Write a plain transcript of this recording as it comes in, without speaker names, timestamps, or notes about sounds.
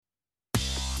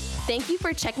Thank you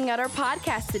for checking out our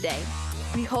podcast today.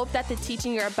 We hope that the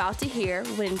teaching you're about to hear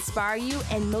will inspire you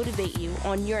and motivate you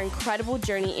on your incredible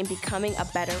journey in becoming a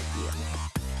better you.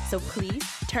 So please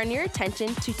turn your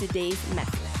attention to today's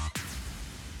message.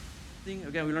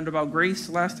 Again, we learned about grace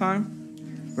last time.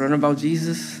 We learned about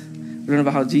Jesus. We learned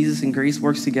about how Jesus and grace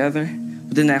works together.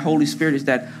 But then that Holy Spirit is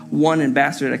that one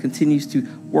ambassador that continues to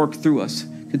work through us,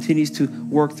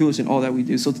 in all that we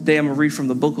do. So today I'm going to read from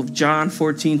the book of John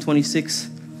 14:26.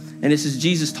 And this is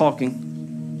Jesus talking.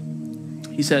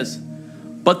 He says,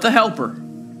 "But the Helper,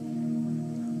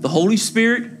 the Holy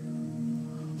Spirit,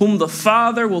 whom the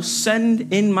Father will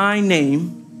send in my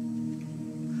name,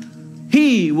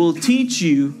 he will teach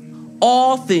you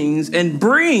all things and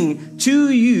bring to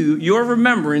you your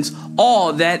remembrance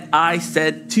all that I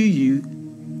said to you.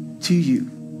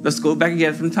 Let's go back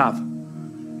again from the top.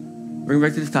 Bring it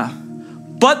back to the top.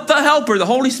 But the Helper, the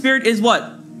Holy Spirit is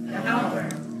what? The Helper.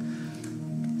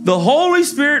 The Holy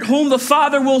Spirit whom the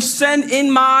Father will send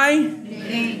in my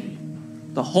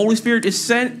name. The Holy Spirit is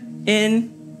sent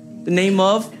in the name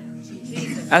of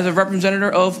Jesus. As a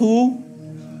representative of who?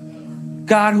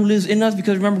 God, who lives in us.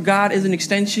 Because remember, God is an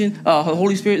extension. The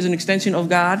Holy Spirit is an extension of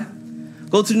God.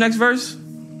 Go to the next verse.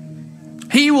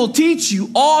 He will teach you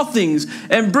all things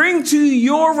and bring to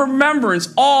your remembrance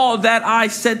all that I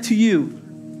said to you.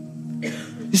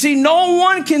 You see, no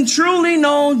one can truly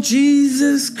know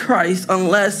Jesus Christ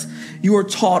unless you are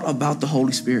taught about the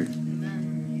Holy Spirit.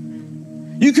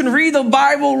 You can read the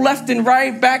Bible left and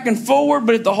right, back and forward,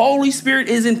 but if the Holy Spirit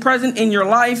isn't present in your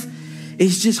life,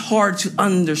 it's just hard to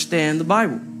understand the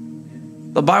Bible.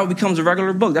 The Bible becomes a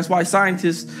regular book. That's why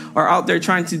scientists are out there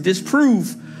trying to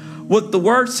disprove what the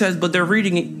Word says, but they're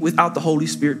reading it without the Holy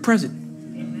Spirit present.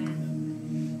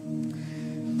 Amen.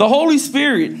 The Holy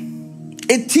Spirit,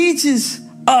 it teaches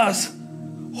us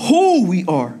who we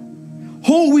are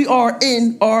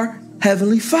in our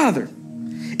Heavenly Father.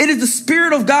 It is the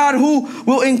Spirit of God who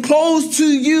will enclose to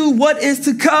you what is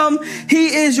to come. He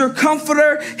is your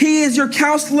comforter. He is your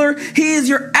counselor. He is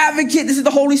your advocate. This is the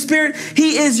Holy Spirit.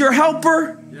 He is your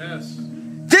helper. Yes.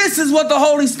 This is what the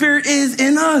Holy Spirit is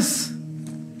in us.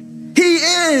 He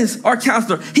is our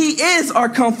counselor. He is our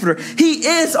comforter. He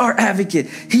is our advocate.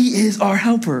 He is our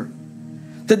helper.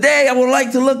 Today, I would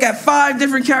like to look at 5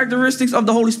 different characteristics of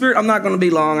the Holy Spirit. I'm not going to be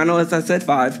long. I know as I said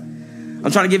 5.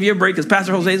 I'm trying to give you a break because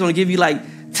Pastor Jose is going to give you like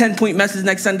 10-point message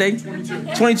next Sunday.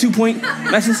 22-point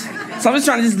message. So I'm just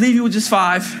trying to leave you with just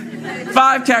 5.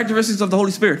 5 characteristics of the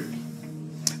Holy Spirit.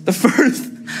 The first,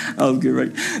 that was good,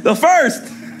 right? The first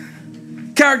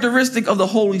characteristic of the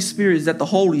Holy Spirit is that the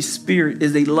Holy Spirit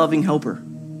is a loving helper.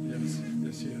 Yes,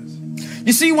 he is.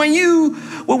 You see, when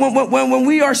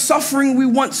we are suffering, we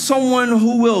want someone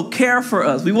who will care for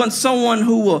us. We want someone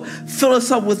who will fill us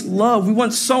up with love. We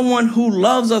want someone who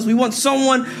loves us. We want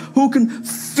someone who can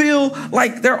feel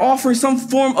like they're offering some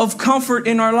form of comfort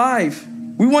in our life.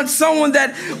 We want someone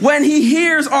that when he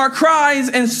hears our cries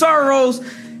and sorrows,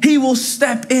 he will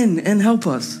step in and help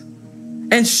us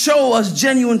and show us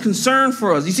genuine concern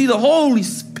for us. You see, the Holy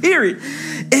Spirit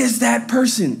is that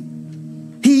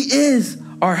person. He is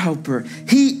our helper.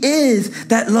 He is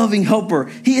that loving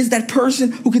helper. He is that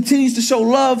person who continues to show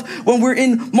love when we're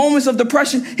in moments of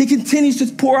depression. He continues to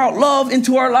pour out love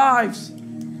into our lives.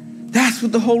 That's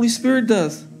what the Holy Spirit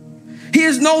does. He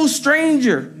is no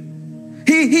stranger.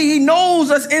 He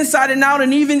knows us inside and out,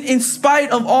 and even in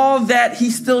spite of all that, he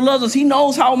still loves us. He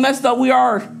knows how messed up we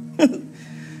are.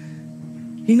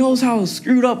 He knows how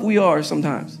screwed up we are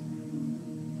sometimes.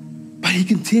 But he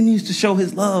continues to show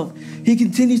his love. He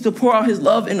continues to pour out his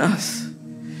love in us.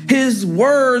 His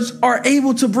words are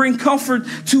able to bring comfort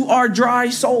to our dry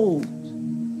souls.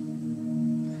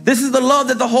 This is the love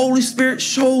that the Holy Spirit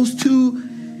shows to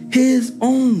his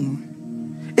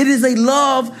own. It is a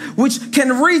love which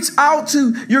can reach out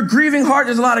to your grieving heart.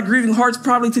 There's a lot of grieving hearts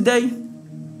probably today.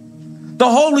 The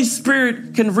Holy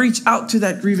Spirit can reach out to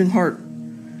that grieving heart.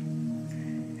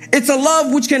 It's a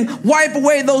love which can wipe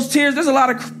away those tears. There's a lot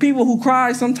of people who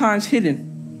cry sometimes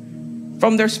hidden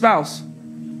from their spouse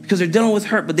because they're dealing with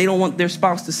hurt, but they don't want their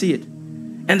spouse to see it.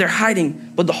 And they're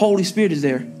hiding, but the Holy Spirit is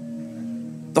there.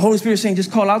 The Holy Spirit is saying,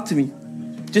 just call out to me.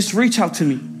 Just reach out to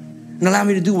me and allow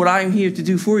me to do what I am here to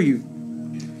do for you.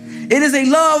 It is a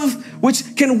love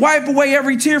which can wipe away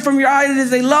every tear from your eye. It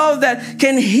is a love that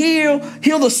can heal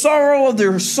the sorrow of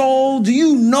their soul. Do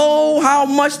you know how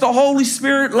much the Holy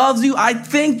Spirit loves you? I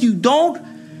think you don't.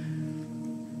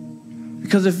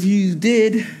 Because if you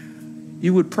did,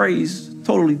 you would praise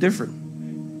totally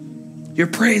different. Your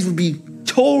praise would be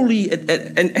totally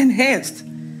enhanced.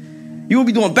 You would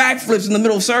be doing backflips in the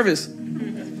middle of service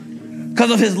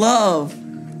because of his love.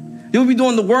 You'll be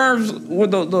doing the worms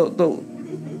with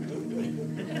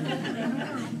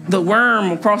the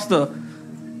worm across the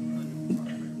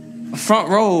front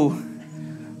row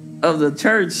of the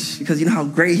church because you know how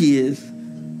great he is.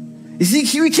 You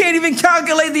see, we can't even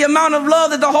calculate the amount of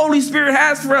love that the Holy Spirit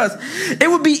has for us. It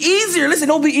would be easier, listen,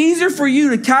 it'll be easier for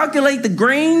you to calculate the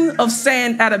grain of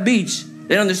sand at a beach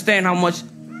than understand how much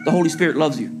the Holy Spirit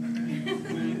loves you.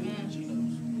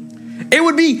 It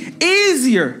would be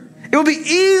easier. It would be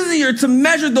easier to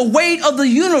measure the weight of the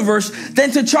universe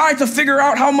than to try to figure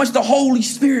out how much the Holy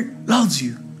Spirit loves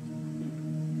you.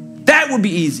 That would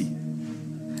be easy.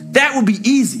 That would be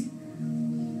easy.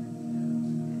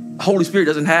 The Holy Spirit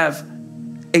doesn't have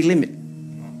a limit.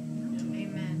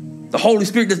 Amen. The Holy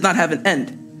Spirit does not have an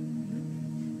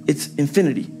end. It's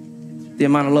infinity, the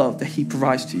amount of love that he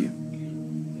provides to you.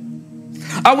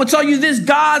 I will tell you this,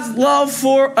 God's love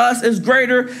for us is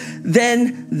greater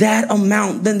than that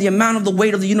amount, than the amount of the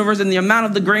weight of the universe and the amount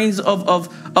of the grains of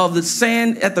the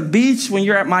sand at the beach when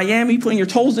you're at Miami, putting your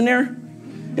toes in there,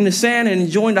 in the sand and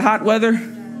enjoying the hot weather.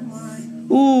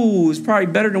 Ooh, it's probably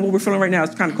better than what we're feeling right now.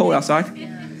 It's kind of cold outside.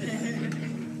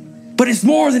 But it's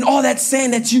more than all that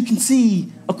sand that you can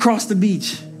see across the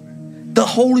beach. The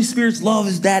Holy Spirit's love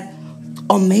is that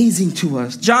amazing to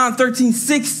us. John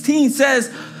 13:16 says,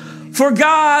 "For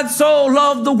God so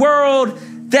loved the world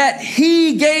that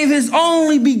he gave his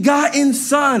only begotten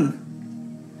Son,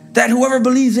 that whoever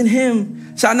believes in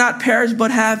him shall not perish but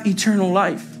have eternal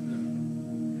life."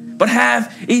 But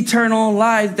have eternal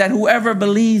life, that whoever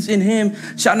believes in him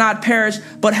shall not perish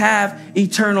but have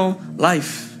eternal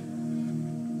life.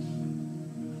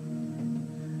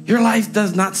 Your life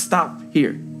does not stop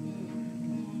here.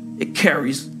 It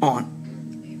carries on.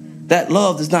 That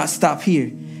love does not stop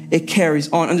here. It carries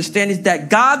on. Understand is that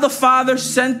God the Father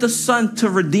sent the Son to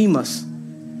redeem us.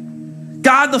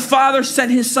 God the Father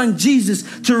sent his Son Jesus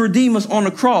to redeem us on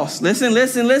the cross. Listen,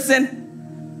 listen,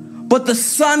 listen. But the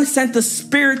Son sent the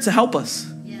Spirit to help us.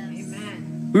 Yes.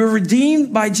 Amen. We were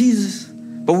redeemed by Jesus,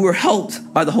 but we were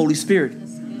helped by the Holy Spirit.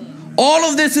 All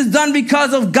of this is done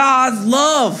because of God's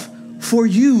love for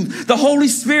you. The Holy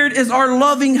Spirit is our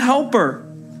loving helper.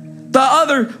 The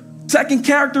other second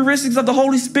characteristics of the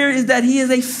Holy Spirit is that he is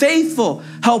a faithful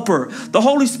helper. The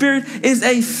Holy Spirit is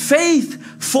a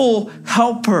faithful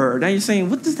helper. Now you're saying,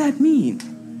 what does that mean?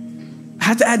 I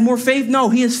have to add more faith? No,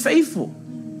 he is faithful.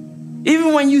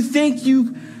 Even when you think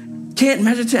you can't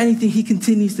measure to anything, he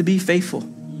continues to be faithful.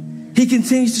 He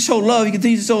continues to show love. He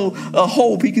continues to show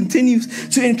hope. He continues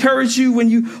to encourage you when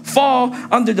you fall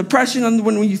under depression,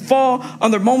 when you fall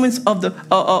under moments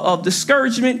of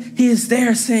discouragement. He is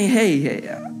there saying, hey,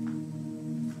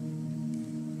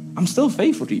 I'm still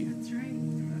faithful to you. That's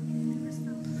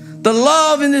right. The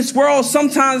love in this world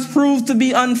sometimes proves to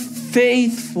be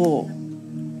unfaithful.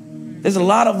 There's a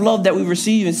lot of love that we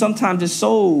receive, and sometimes it's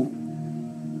so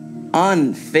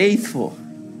unfaithful.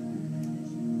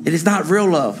 It is not real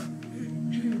love.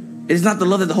 It is not the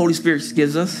love that the Holy Spirit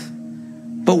gives us,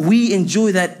 but we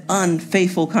enjoy that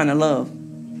unfaithful kind of love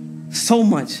so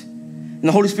much. And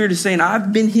the Holy Spirit is saying,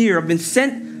 I've been here. I've been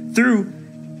sent through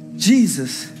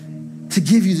Jesus to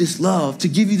give you this love, to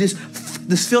give you this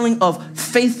feeling of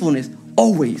faithfulness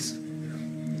always.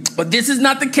 But this is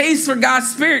not the case for God's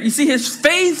Spirit. You see, he's a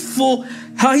faithful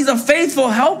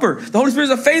helper. The Holy Spirit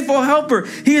is a faithful helper.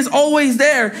 He is always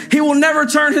there. He will never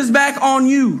turn his back on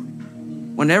you.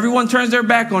 When everyone turns their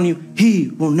back on you, he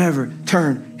will never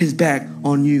turn his back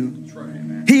on you.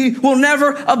 Right. He will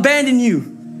never abandon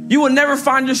you. You will never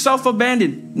find yourself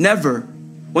abandoned. Never.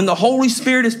 When the Holy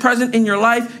Spirit is present in your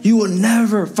life, you will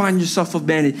never find yourself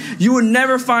abandoned. You will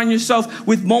never find yourself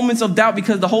with moments of doubt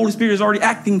because the Holy Spirit is already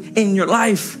acting in your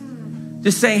life.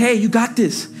 Just saying, hey, you got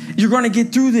this. You're going to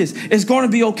get through this. It's going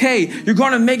to be okay. You're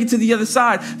going to make it to the other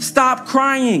side. Stop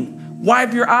crying.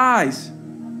 Wipe your eyes.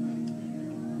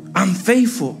 I'm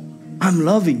faithful. I'm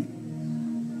loving.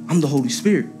 I'm the Holy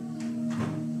Spirit.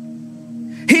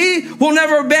 He will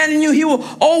never abandon you. He will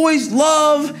always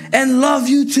love and love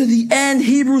you to the end.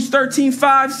 Hebrews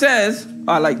 13:5 says,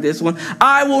 I like this one,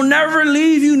 I will never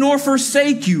leave you nor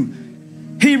forsake you.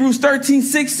 Hebrews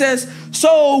 13:6 says,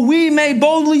 so we may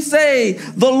boldly say,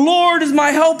 the Lord is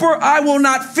my helper. I will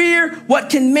not fear. What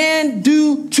can man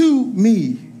do to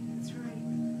me?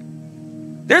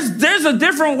 There's a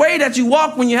different way that you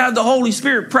walk when you have the Holy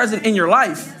Spirit present in your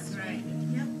life. That's right.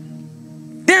 Yep.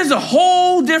 There's a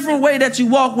whole different way that you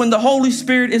walk when the Holy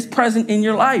Spirit is present in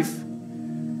your life.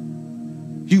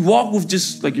 You walk with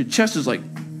just like your chest is like,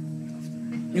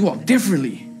 you walk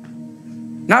differently.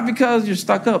 Not because you're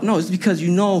stuck up. No, it's because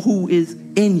you know who is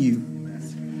in you.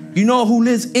 You know who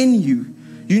lives in you.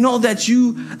 You know that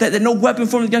that no weapon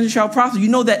formed against you shall prosper. You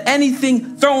know that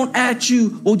anything thrown at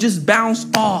you will just bounce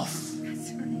off.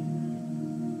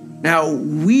 Now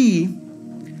we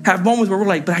have moments where we're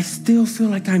like, but I still feel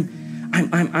like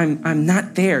I'm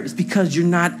not there. It's because you're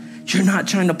not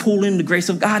trying to pull in the grace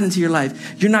of God into your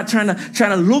life. You're not trying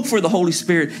to look for the Holy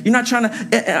Spirit. You're not trying to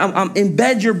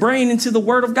embed your brain into the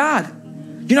Word of God.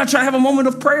 You're not trying to have a moment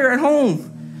of prayer at home.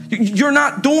 You're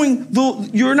not doing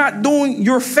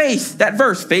your faith. That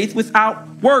verse, faith without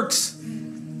works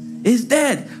is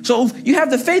dead. So you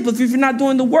have the faith, but if you're not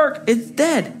doing the work, it's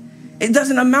dead. It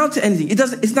doesn't amount to anything.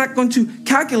 It's not going to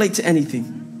calculate to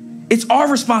anything. It's our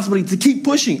responsibility to keep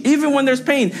pushing, even when there's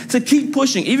pain, to keep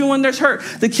pushing, even when there's hurt,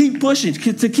 to keep pushing,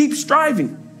 to keep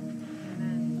striving.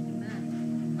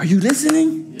 Are you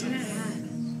listening?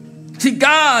 See,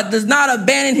 God does not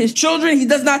abandon his children. He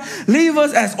does not leave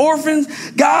us as orphans.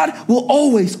 God will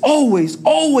always, always,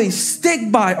 always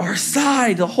stick by our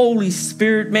side. The Holy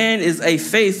Spirit, man, is a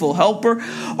faithful helper.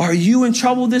 Are you in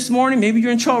trouble this morning? Maybe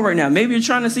you're in trouble right now. Maybe you're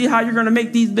trying to see how you're going to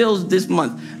make these bills this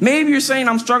month. Maybe you're saying,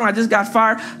 I'm struggling. I just got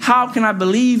fired. How can I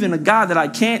believe in a God that I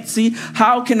can't see?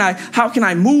 How can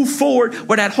I move forward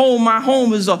when at home, my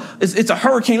home it's a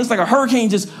hurricane. It looks like a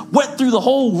hurricane just went through the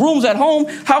whole rooms at home.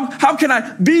 How can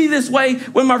I be this way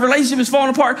when my relationship is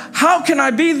falling apart? How can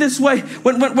I be this way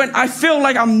when I feel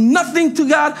like I'm nothing to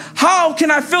God? How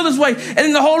can I feel this way? And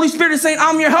then the Holy Spirit is saying,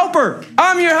 I'm your helper.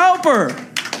 I'm your helper.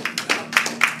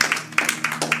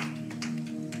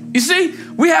 You see,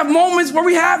 we have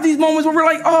these moments where we're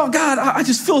like, oh God, I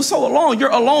just feel so alone.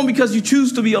 You're alone because you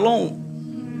choose to be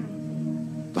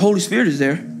alone. The Holy Spirit is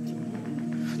there.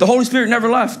 The Holy Spirit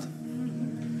never left.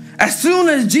 As soon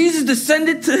as Jesus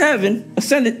ascended to heaven,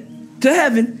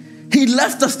 he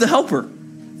left us the helper.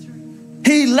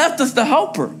 He left us the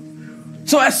helper.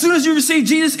 So as soon as you receive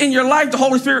Jesus in your life, the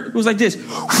Holy Spirit was like this.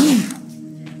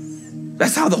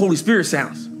 That's how the Holy Spirit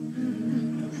sounds.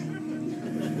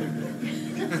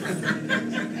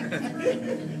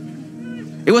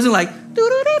 It wasn't like,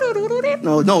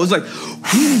 no, it was like,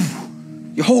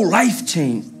 your whole life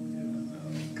changed.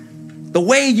 The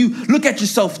way you look at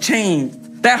yourself changed.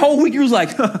 That whole week, you was like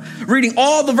reading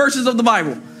all the verses of the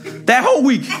Bible. That whole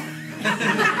week.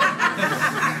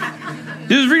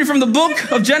 You was reading from the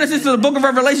book of Genesis to the book of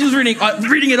Revelation. You was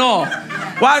reading it all.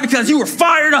 Why? Because you were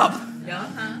fired up.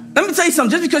 Let me tell you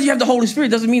something. Just because you have the Holy Spirit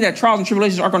doesn't mean that trials and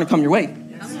tribulations aren't going to come your way.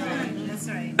 That's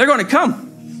right. They're going to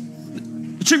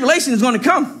come. The tribulation is going to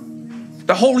come.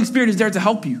 The Holy Spirit is there to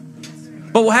help you.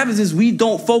 But what happens is we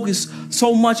don't focus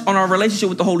so much on our relationship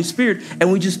with the Holy Spirit,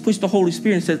 and we just push the Holy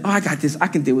Spirit and say, oh, I got this. I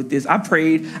can deal with this. I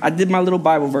prayed. I did my little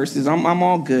Bible verses. I'm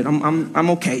all good. I'm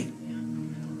okay.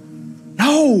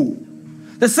 No.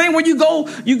 The same way you go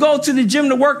to the gym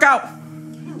to work out.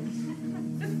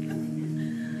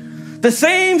 The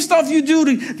same stuff you do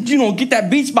to, get that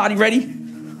beach body ready,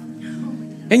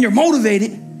 and you're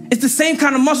motivated. It's the same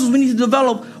kind of muscles we need to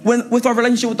develop with our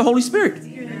relationship with the Holy Spirit.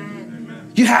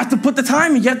 You have to put the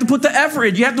time in. You have to put the effort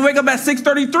in. You have to wake up at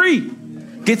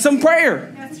 6:33. Get some prayer.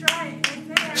 That's right.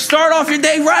 Start off your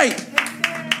day right.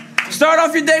 Start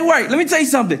off your day right. Let me tell you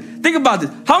something. Think about this.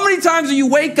 How many times do you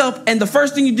wake up and the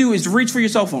first thing you do is reach for your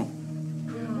cell phone?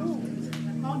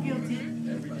 All guilty.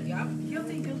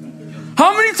 Guilty.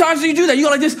 How many times do you do that? You go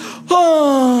like this.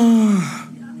 Oh.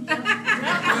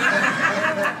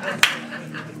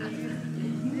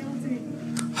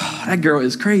 That girl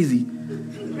is crazy.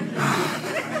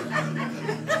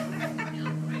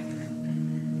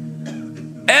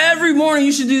 Every morning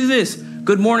you should do this.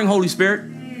 Good morning, Holy Spirit.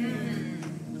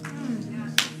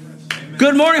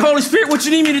 Good morning, Holy Spirit. What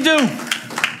you need me to do?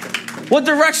 What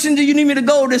direction do you need me to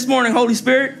go this morning, Holy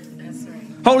Spirit?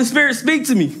 Holy Spirit, speak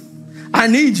to me. I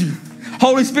need you.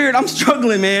 Holy Spirit, I'm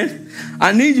struggling, man.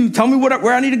 I need you. Tell me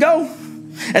where I need to go.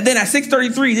 And then at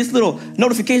 6:33, this little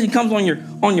notification comes on your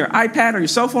iPad or your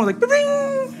cell phone, like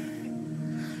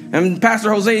bing. And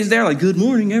Pastor Jose is there, like, good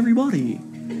morning, everybody.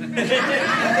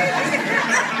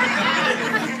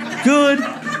 Good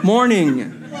morning.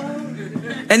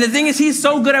 And the thing is, he's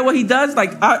so good at what he does.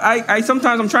 Like I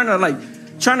sometimes I'm trying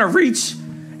to reach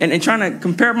and trying to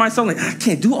compare myself. Like, I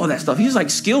can't do all that stuff. He's like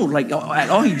skilled, like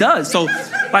at all he does. So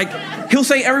like he'll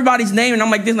say everybody's name, and I'm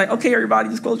like this, like, okay, everybody,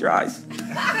 just close your eyes.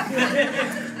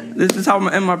 This is how I'm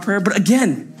gonna end my prayer. But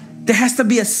again, there has to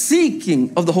be a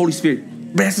seeking of the Holy Spirit.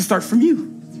 But it has to start from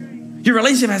you. Your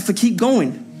relationship has to keep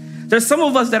going. There's some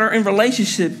of us that are in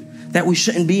relationships that we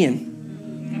shouldn't be in.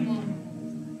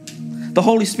 The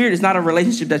Holy Spirit is not a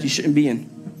relationship that you shouldn't be in.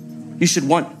 You should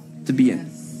want to be in.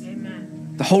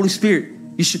 Amen. The Holy Spirit,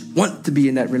 you should want to be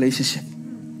in that relationship.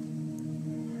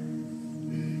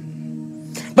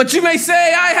 But you may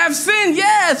say, I have sinned.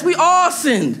 Yes, we all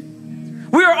sinned.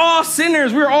 We are all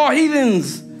sinners. We are all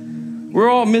heathens.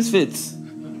 We're all misfits. Do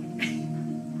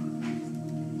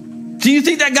you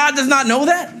think that God does not know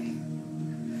that?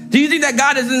 Do you think that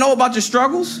God doesn't know about your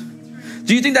struggles?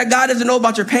 Do you think that God doesn't know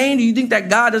about your pain? Do you think that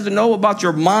God doesn't know about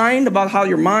your mind, about how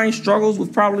your mind struggles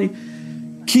with probably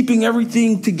keeping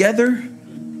everything together? Do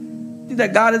you think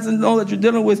that God doesn't know that you're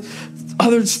dealing with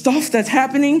other stuff that's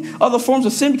happening, other forms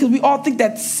of sin? Because we all think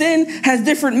that sin has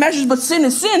different measures, but sin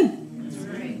is sin. That's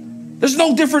right. There's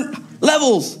no different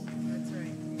levels. That's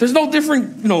right. There's no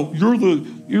different,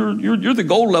 you're the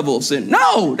gold level of sin.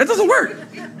 No, that doesn't work.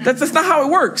 That's not how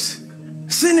it works.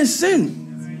 Sin is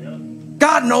sin.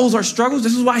 God knows our struggles.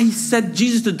 This is why he sent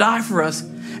Jesus to die for us.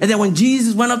 And then when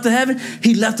Jesus went up to heaven,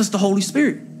 he left us the Holy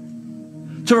Spirit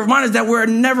to remind us that we're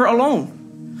never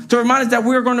alone, to remind us that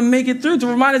we're going to make it through, to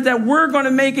remind us that we're going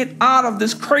to make it out of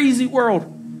this crazy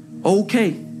world. Okay.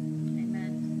 Amen.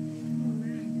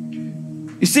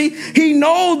 You see, he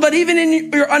knows, but even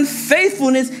in your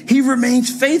unfaithfulness, he remains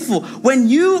faithful. When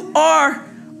you are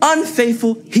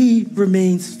unfaithful, he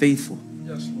remains faithful.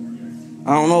 Yes, Lord.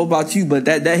 I don't know about you, but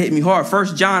that hit me hard.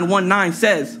 1 John 1:9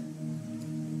 says,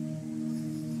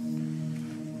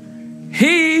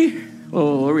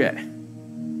 where we at?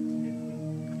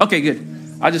 Okay, good.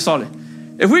 I just saw it.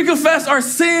 If we confess our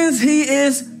sins, he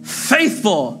is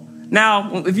faithful.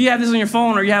 Now, if you have this on your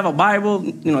phone or you have a Bible,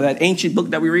 that ancient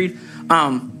book that we read,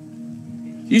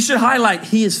 you should highlight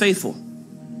he is faithful.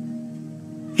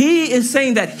 He is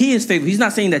saying that he is faithful. He's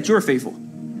not saying that you're faithful.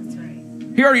 That's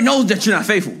right. He already knows that you're not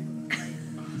faithful.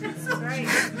 That's right.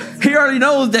 He already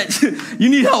knows that you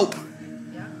need help.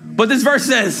 Yeah. But this verse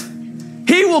says,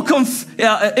 he will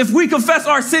if we confess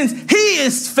our sins, he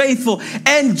is faithful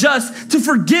and just to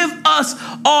forgive us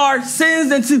our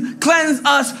sins and to cleanse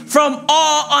us from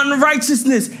all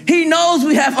unrighteousness. He knows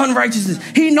we have unrighteousness.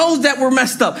 He knows that we're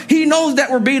messed up. He knows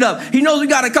that we're beat up. He knows we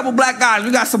got a couple black guys.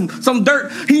 We got some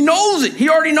dirt. He knows it. He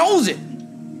already knows it.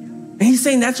 And he's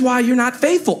saying that's why you're not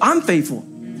faithful. I'm faithful.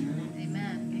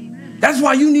 Amen. That's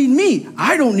why you need me.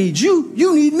 I don't need you.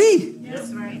 You need me.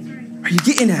 That's right. Are you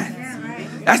getting that? That's right.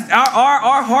 That's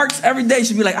our hearts every day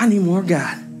should be like, I need more of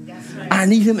God. That's right. I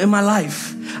need him in my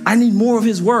life. I need more of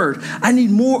his word. I need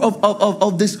more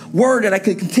of this word that I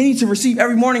could continue to receive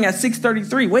every morning at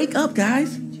 6:33. Wake up,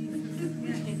 guys.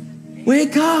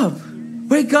 Wake up.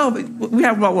 Wake up. We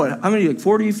have about what? How many? Like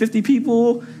 40, 50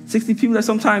 people, 60 people that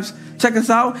sometimes check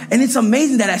us out. And it's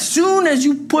amazing that as soon as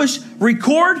you push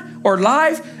record or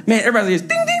live, man, everybody just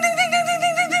ding, ding, ding, ding, ding, ding,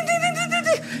 ding, ding, ding, ding, ding,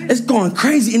 ding. It's going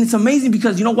crazy. And it's amazing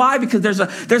because you know why? Because there's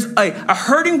a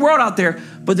hurting world out there,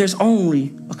 but there's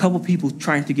only a couple people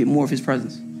trying to get more of his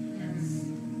presence.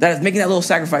 That is making that little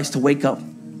sacrifice to wake up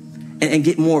and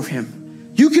get more of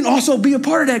him. You can also be a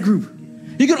part of that group.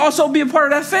 You can also be a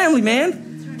part of that family,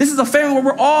 man. This is a family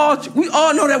where we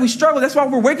all know that we struggle. That's why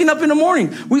we're waking up in the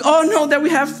morning. We all know that we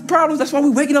have problems. That's why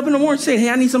we're waking up in the morning saying, hey,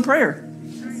 I need some prayer.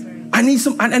 I need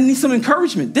some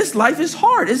encouragement. This life is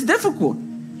hard. It's difficult.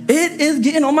 It is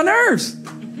getting on my nerves.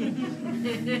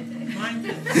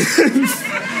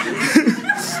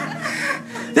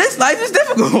 This life is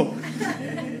difficult.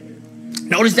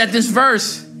 Notice that this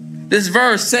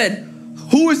verse said,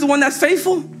 who is the one that's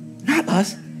faithful? Not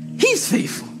us. He's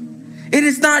faithful. It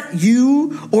is not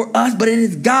you or us, but it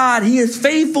is God. He is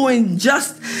faithful and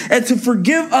just and to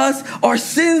forgive us our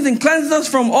sins and cleanse us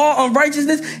from all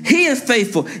unrighteousness. He is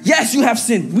faithful. Yes, you have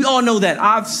sinned. We all know that.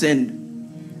 I've sinned.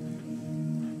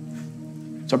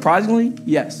 Surprisingly,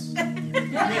 yes.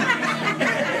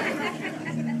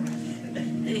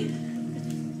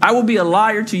 I will be a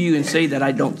liar to you and say that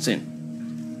I don't sin.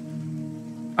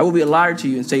 I will be a liar to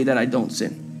you and say that I don't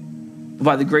sin. But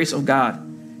by the grace of God,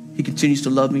 he continues to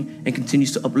love me and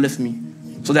continues to uplift me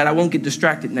so that I won't get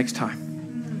distracted next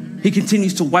time. He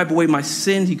continues to wipe away my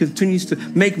sins. He continues to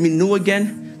make me new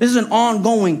again. This is an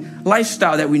ongoing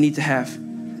lifestyle that we need to have.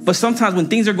 But sometimes when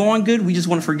things are going good, we just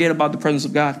want to forget about the presence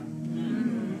of God.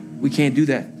 We can't do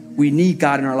that. We need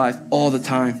God in our life all the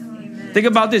time. Amen. Think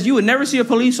about this. You would never see a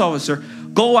police officer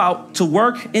go out to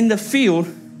work in the field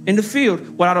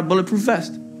without a bulletproof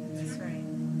vest.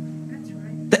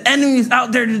 The enemy is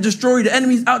out there to destroy you. The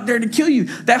enemy is out there to kill you.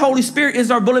 That Holy Spirit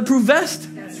is our bulletproof vest.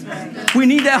 Right. We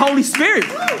need that Holy Spirit.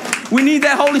 We need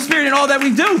that Holy Spirit in all that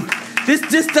we do. This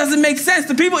just doesn't make sense.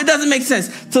 To people, it doesn't make sense.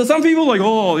 So some people are like,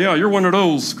 oh, yeah, you're one of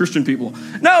those Christian people.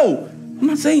 No, I'm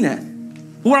not saying that.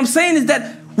 But what I'm saying is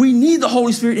that we need the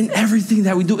Holy Spirit in everything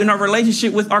that we do. In our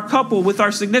relationship with our couple, with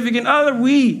our significant other,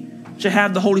 we should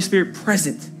have the Holy Spirit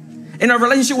present. In our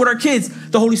relationship with our kids,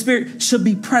 the Holy Spirit should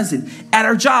be present. At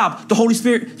our job, the Holy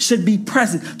Spirit should be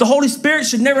present. The Holy Spirit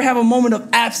should never have a moment of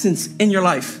absence in your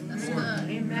life. That's good.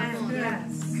 Amen.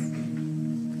 Yes.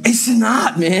 It should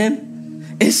not,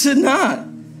 man. It should not.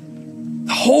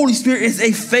 The Holy Spirit is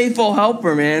a faithful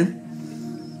helper, man.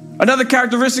 Another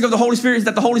characteristic of the Holy Spirit is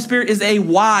that the Holy Spirit is a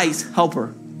wise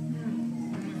helper.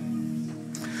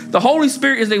 The Holy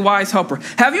Spirit is a wise helper.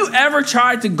 Have you ever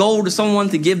tried to go to someone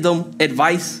to give them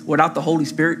advice without the Holy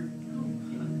Spirit?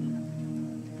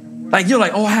 Like you're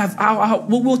like, oh,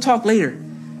 we'll talk later.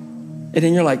 And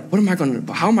then you're like,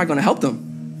 how am I going to help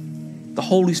them? The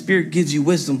Holy Spirit gives you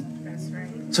wisdom. That's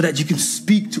right. So that you can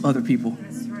speak to other people.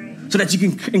 That's right. So that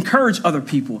you can encourage other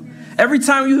people. Every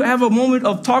time you have a moment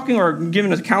of talking or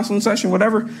giving a counseling session,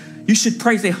 whatever, you should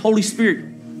pray, say, Holy Spirit,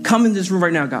 come in this room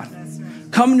right now, God. That's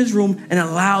right. Come in this room and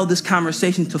allow this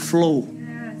conversation to flow. Yes,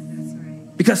 that's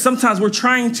right. Because sometimes we're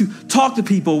trying to talk to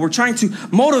people, we're trying to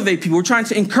motivate people, we're trying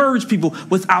to encourage people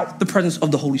without the presence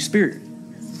of the Holy Spirit.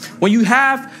 When you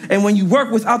have and when you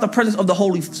work without the presence of the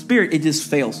Holy Spirit, it just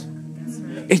fails.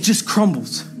 It just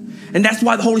crumbles. And that's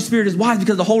why the Holy Spirit is wise,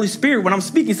 because the Holy Spirit, when I'm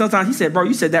speaking, sometimes he said, bro,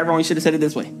 you said that wrong. You should have said it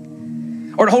this way.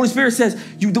 Or the Holy Spirit says,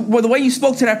 the way you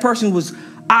spoke to that person was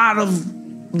out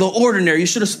of the ordinary. You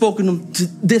should have spoken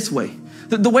this way.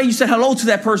 The way you said hello to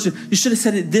that person, you should have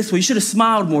said it this way. You should have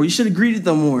smiled more. You should have greeted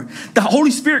them more. The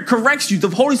Holy Spirit corrects you. The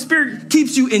Holy Spirit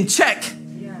keeps you in check.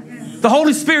 The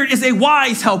Holy Spirit is a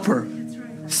wise helper.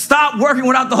 Stop working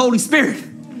without the Holy Spirit.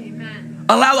 Amen.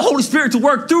 Allow the Holy Spirit to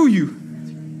work through you.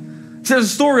 There's a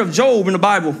story of Job in the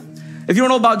Bible. If you don't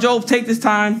know about Job, take this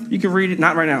time. You can read it.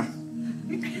 Not right now.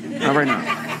 Not right now.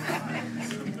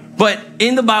 But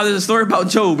in the Bible, there's a story about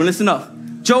Job. And listen up.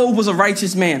 Job was a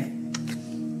righteous man.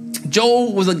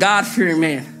 Job was a God-fearing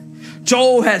man.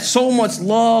 Job had so much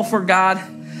love for God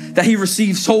that he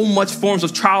received so much forms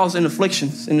of trials and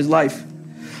afflictions in his life.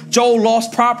 Job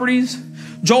lost properties.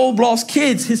 Job lost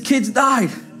kids. His kids died.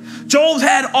 Job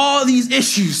had all these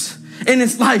issues in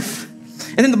his life.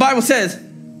 And then the Bible says,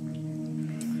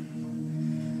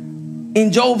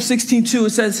 in Job 16:2,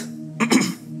 it says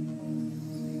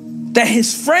that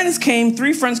his friends came,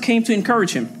 3 friends came to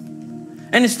encourage him.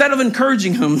 And instead of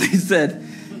encouraging him, they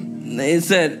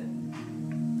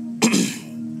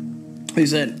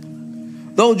said,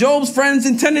 though Job's friends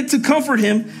intended to comfort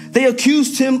him, they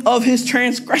accused him of his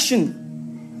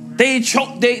transgression. They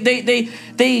chose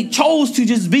to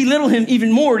just belittle him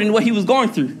even more than what he was going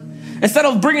through. Instead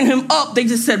of bringing him up, they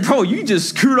just said, bro, you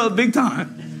just screwed up big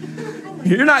time.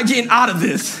 You're not getting out of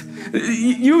this.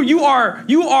 You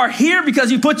are here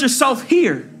because you put yourself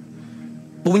here.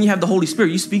 But when you have the Holy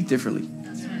Spirit, you speak differently.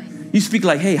 You speak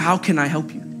like, hey, how can I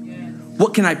help you?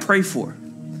 What can I pray for?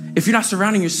 If you're not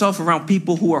surrounding yourself around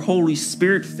people who are Holy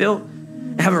Spirit filled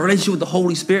and have a relationship with the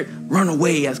Holy Spirit, run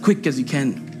away as quick as you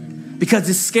can. Because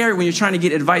it's scary when you're trying to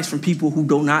get advice from people who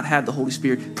do not have the Holy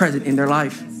Spirit present in their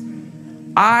life.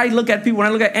 I look at people, when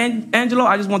I look at Angelo,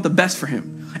 I just want the best for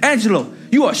him. Angelo,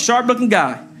 you are a sharp-looking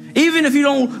guy. Even if you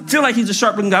don't feel like he's a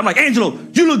sharp-looking guy, I'm like, Angelo,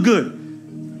 you look good.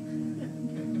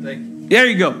 Thank you. There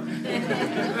you go.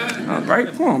 All right,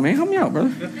 come on, man, help me out, brother.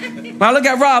 When I look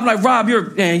at Rob, I'm like, Rob, you're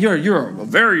a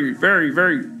very, very,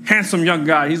 very handsome young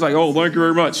guy. He's like, oh, thank you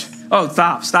very much. Oh,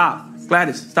 stop.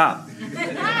 Gladys, stop.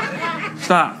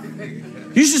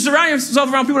 You should surround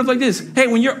yourself around people that's like this. Hey,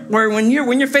 when your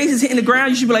face is hitting the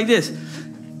ground, you should be like this.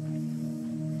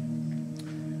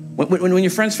 When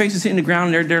your friend's face is hitting the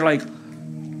ground, they're like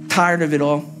tired of it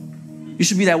all. You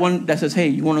should be that one that says, hey,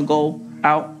 you want to go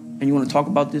out and you want to talk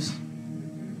about this?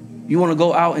 You want to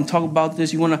go out and talk about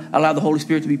this? You want to allow the Holy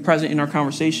Spirit to be present in our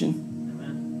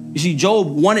conversation? You see, Job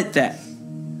wanted that,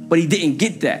 but he didn't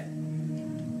get that.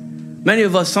 Many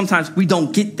of us, sometimes we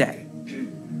don't get that.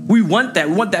 We want that.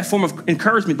 We want that form of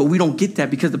encouragement, but we don't get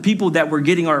that because the people that we're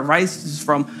getting our advice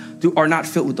from are not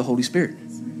filled with the Holy Spirit.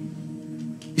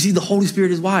 You see, the Holy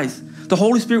Spirit is wise. The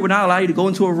Holy Spirit would not allow you to go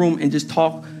into a room and just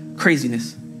talk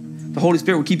craziness. The Holy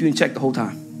Spirit will keep you in check the whole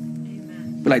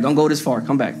time. Be like, don't go this far.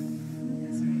 Come back.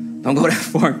 Don't go that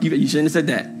far. You shouldn't have said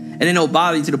that. And then it'll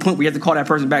bother you to the point where you have to call that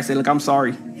person back and say, look, I'm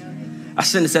sorry. I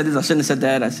shouldn't have said this. I shouldn't have said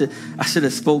that. I should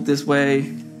have spoke this way.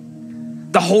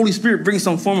 The Holy Spirit brings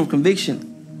some form of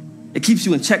conviction. It keeps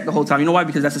you in check the whole time. You know why?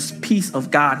 Because that's a peace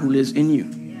of God who lives in you.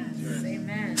 Yes.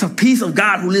 Amen. It's a peace of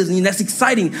God who lives in you. That's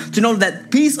exciting to know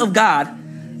that peace of God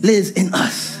lives in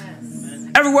us. Yes.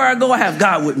 Everywhere I go, I have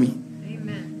God with me.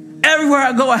 Amen. Everywhere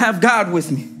I go, I have God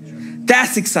with me.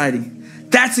 That's exciting.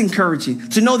 That's encouraging.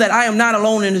 To know that I am not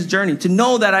alone in this journey. To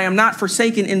know that I am not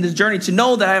forsaken in this journey. To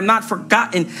know that I am not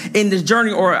forgotten in this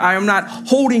journey, or I am not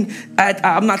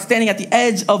I'm not standing at the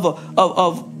edge of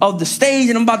the stage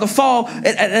and I'm about to fall. And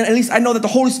at least I know that the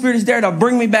Holy Spirit is there to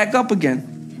bring me back up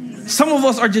again. Some of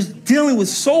us are just dealing with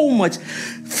so much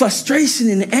frustration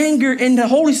and anger, and the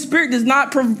Holy Spirit does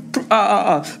not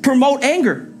promote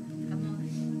anger.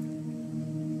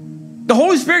 The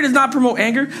Holy Spirit does not promote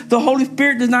anger. The Holy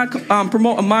Spirit does not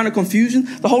promote a mind of confusion.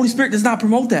 The Holy Spirit does not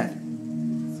promote that.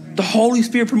 The Holy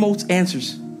Spirit promotes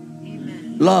answers.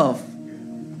 Amen. Love.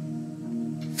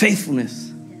 Faithfulness.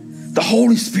 The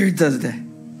Holy Spirit does that.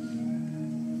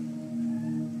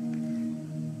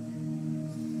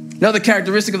 Another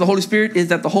characteristic of the Holy Spirit is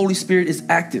that the Holy Spirit is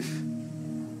active.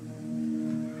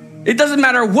 It doesn't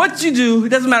matter what you do. It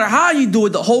doesn't matter how you do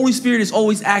it. The Holy Spirit is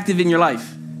always active in your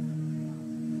life.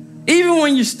 Even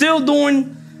when you're still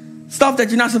doing stuff that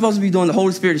you're not supposed to be doing, the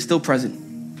Holy Spirit is still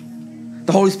present.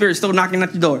 The Holy Spirit is still knocking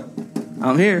at your door.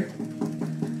 I'm here.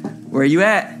 Where are you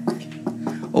at?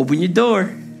 Open your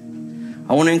door.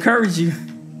 I want to encourage you.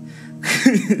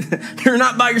 You're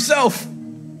not by yourself.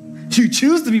 You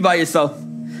choose to be by yourself,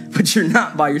 but you're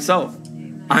not by yourself.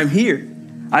 I'm here.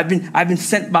 I've been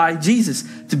sent by Jesus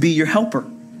to be your helper.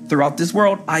 Throughout this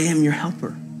world, I am your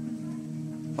helper.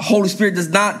 The Holy Spirit does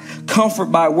not comfort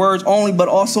by words only, but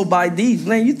also by deeds.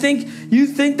 Man, you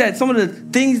think that some of the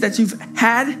things that you've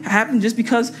had happen just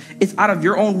because it's out of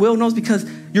your own will? No, it's because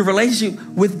your relationship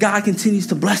with God continues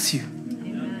to bless you.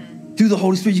 Amen. Through the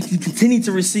Holy Spirit, you continue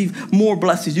to receive more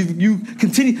blessings. You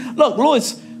continue. Look,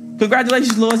 Lois,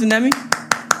 congratulations, Lois and Nemi.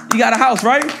 You got a house,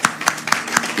 right?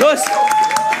 Lois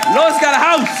got a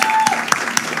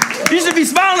house. You should be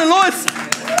smiling, Lois.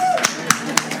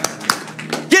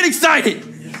 Get excited.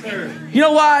 You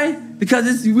know why?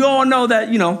 Because we all know that,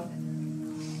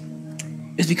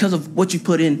 it's because of what you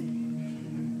put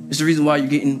in. It's the reason why you're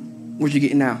getting what you're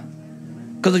getting now.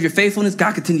 Because of your faithfulness,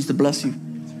 God continues to bless you.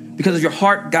 Because of your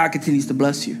heart, God continues to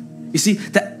bless you. You see,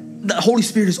 that the Holy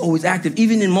Spirit is always active.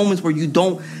 Even in moments where you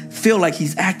don't feel like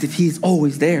he's active, he's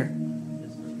always there.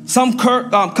 Some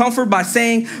comfort by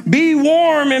saying, be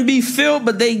warm and be filled,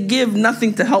 but they give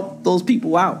nothing to help those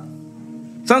people out.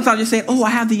 Sometimes you're saying, I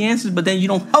have the answers, but then you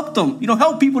don't help them. You don't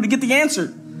help people to get the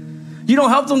answer. You don't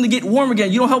help them to get warm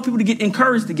again. You don't help people to get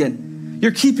encouraged again.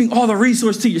 You're keeping all the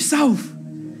resource to yourself.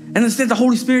 And instead, the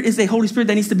Holy Spirit is a Holy Spirit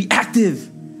that needs to be active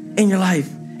in your life.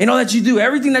 And all that you do,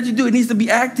 everything that you do, it needs to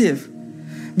be active.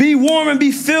 Be warm and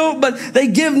be filled, but they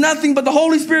give nothing. But the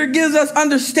Holy Spirit gives us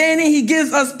understanding. He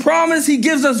gives us promise. He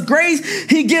gives us grace.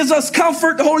 He gives us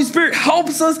comfort. The Holy Spirit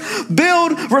helps us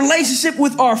build relationship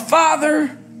with our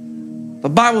Father. The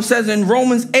Bible says in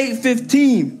Romans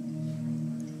 8:15,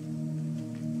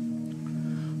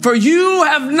 for you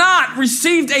have not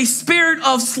received a spirit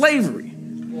of slavery,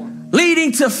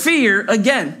 leading to fear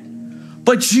again,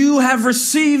 but you have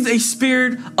received a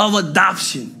spirit of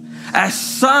adoption as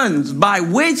sons, by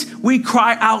which we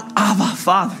cry out, Abba,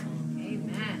 Father.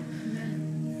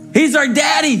 Amen. He's our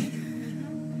daddy.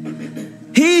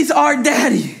 He's our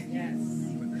daddy. Yes.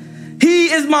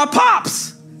 He is my pops.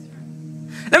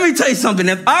 Let me tell you something.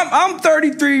 If I'm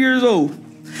 33 years old,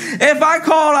 if I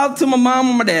call out to my mom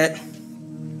or my dad,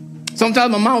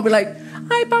 sometimes my mom will be like,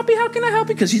 hi, Poppy, how can I help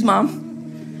you? Because she's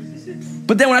mom.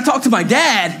 But then when I talk to my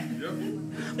dad's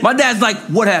like,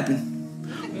 what happened?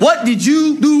 What did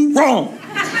you do wrong?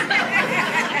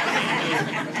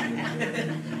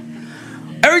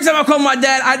 Every time I call my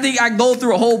dad, I think I go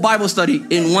through a whole Bible study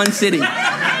in one sitting.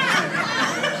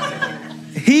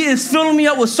 He is filling me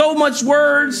up with so much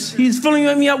words. He's filling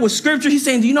me up with scripture. He's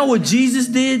saying, do you know what Jesus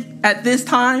did at this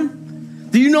time?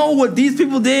 Do you know what these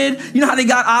people did? You know how they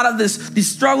got out of these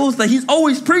struggles? Like, he's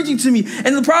always preaching to me.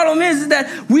 And the problem is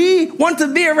that we want to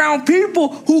be around people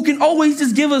who can always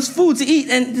just give us food to eat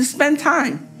and to spend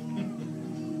time.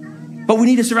 But we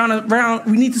need to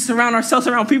surround ourselves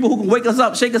around people who can wake us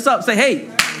up, shake us up, say, hey,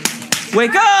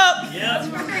 wake up.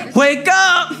 Yep. Wake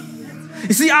up.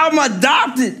 You see, I'm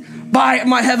adopted by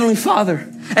my Heavenly Father.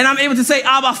 And I'm able to say,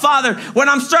 Abba, Father. When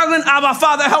I'm struggling, Abba,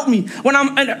 Father, help me. When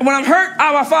I'm hurt,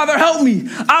 Abba, Father, help me.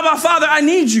 Abba, Father, I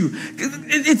need you.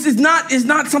 It's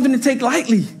not something to take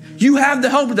lightly. You have the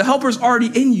helper. The helper's already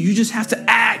in you. You just have to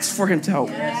ask for him to help.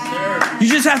 Yes, you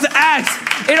just have to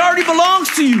ask. It already belongs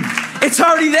to you. It's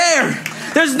already there.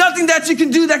 There's nothing that you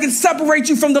can do that can separate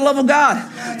you from the love of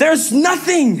God. There's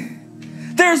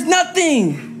nothing. There's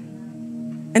nothing.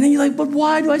 And then you're like, but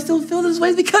why do I still feel this way?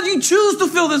 It's because you choose to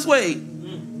feel this way.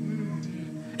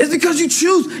 It's because you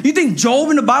choose. You think Job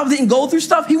in the Bible didn't go through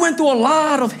stuff? He went through a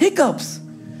lot of hiccups.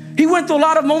 He went through a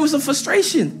lot of moments of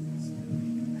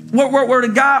frustration.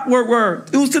 where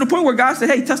it was to the point where God said,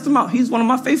 hey, test him out. He's one of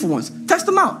my faithful ones. Test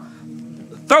him out.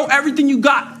 Throw everything you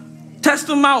got. Test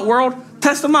him out, world.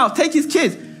 Test him out. Take his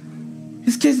kids.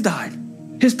 His kids died.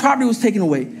 His property was taken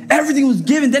away. Everything was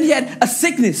given. Then he had a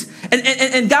sickness.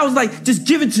 And God was like, just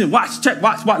give it to him. Watch, check,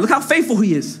 watch. Look how faithful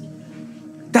he is.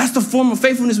 That's the form of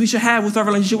faithfulness we should have with our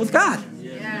relationship with God.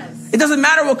 Yes. It doesn't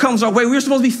matter what comes our way. We're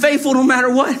supposed to be faithful no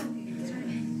matter what.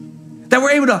 That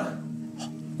we're able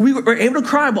to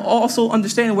cry, but also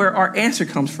understand where our answer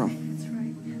comes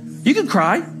from. You can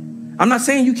cry. I'm not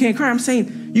saying you can't cry. I'm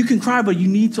saying you can cry, but you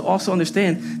need to also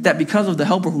understand that because of the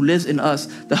helper who lives in us,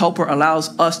 the helper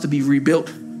allows us to be rebuilt,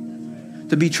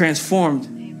 to be transformed,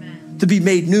 Amen. to be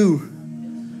made new,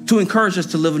 to encourage us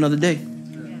to live another day.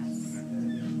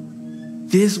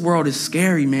 Yes. This world is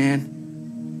scary,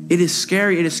 man. It is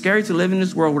scary. It is scary to live in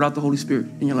this world without the Holy Spirit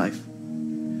in your life.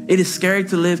 It is scary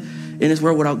to live in this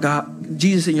world without God,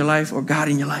 Jesus in your life, or God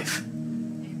in your life.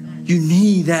 Amen. You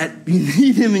need that. You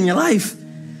need him in your life.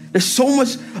 There's so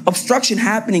much obstruction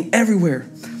happening everywhere.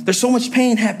 There's so much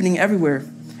pain happening everywhere.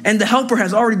 And the helper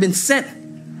has already been sent.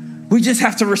 We just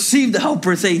have to receive the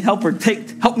helper and say, helper,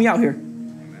 help me out here.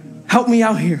 Help me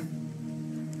out here.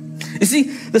 You see,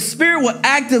 the Spirit will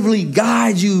actively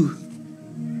guide you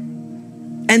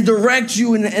and direct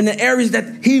you in the areas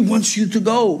that he wants you to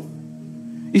go.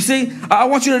 You see, I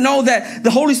want you to know that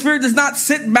the Holy Spirit does not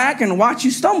sit back and watch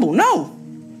you stumble. No.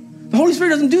 The Holy Spirit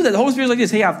doesn't do that. The Holy Spirit's like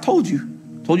this. Hey, I've told you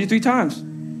 3 times.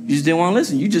 You just didn't want to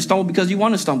listen. You just stumbled because you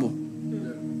want to stumble.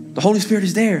 The Holy Spirit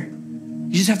is there.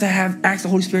 You just have to ask the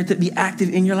Holy Spirit to be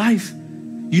active in your life.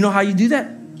 You know how you do that?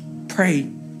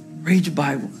 Pray. Read your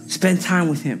Bible. Spend time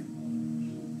with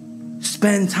him.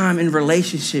 Spend time in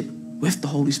relationship with the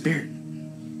Holy Spirit.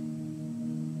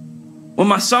 When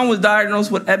my son was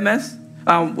diagnosed with MS,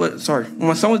 when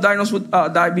my son was diagnosed with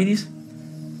diabetes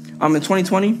in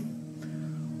 2020,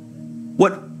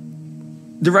 what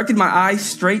directed my eyes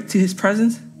straight to his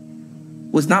presence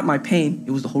was not my pain,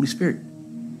 it was the Holy Spirit.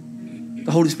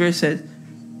 The Holy Spirit said,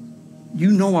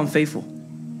 you know I'm faithful.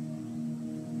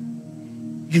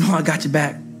 You know I got your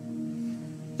back.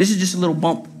 This is just a little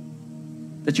bump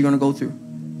that you're going to go through.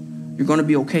 You're going to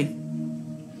be okay.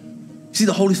 See,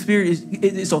 the Holy Spirit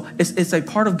is a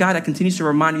part of God that continues to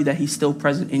remind you that he's still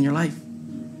present in your life.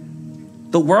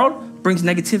 The world brings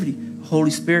negativity. The Holy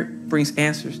Spirit brings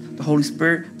answers. The Holy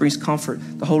Spirit brings comfort.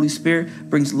 The Holy Spirit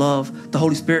brings love. The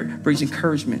Holy Spirit brings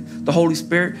encouragement. The Holy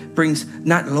Spirit brings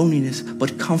not loneliness,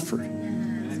 but comfort.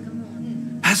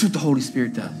 That's what the Holy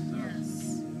Spirit does.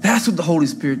 That's what the Holy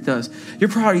Spirit does. You're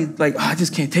probably like, I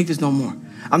just can't take this no more.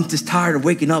 I'm just tired of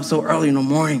waking up so early in the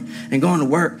morning and going to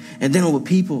work and dealing with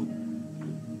people.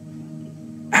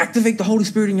 Activate the Holy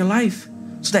Spirit in your life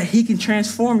so that he can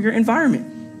transform your environment.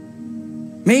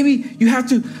 Maybe you have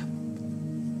to.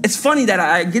 It's funny that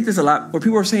I get this a lot where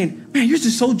people are saying, man, you're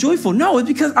just so joyful. No, it's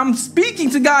because I'm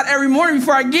speaking to God every morning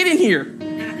before I get in here.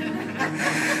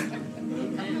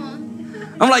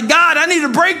 I'm like, God, I need a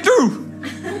breakthrough.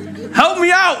 Help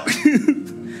me out.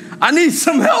 I need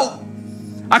some help.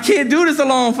 I can't do this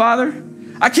alone, Father.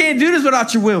 I can't do this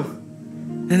without your will.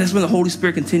 And that's when the Holy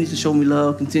Spirit continues to show me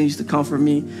love, continues to comfort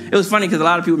me. It was funny because a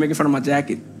lot of people were making fun of my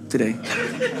jacket today.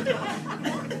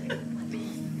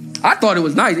 I thought it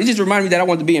was nice. It just reminded me that I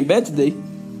wanted to be in bed today.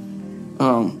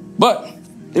 But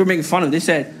they were making fun of it. They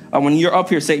said, when you're up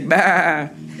here, say, bah.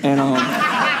 And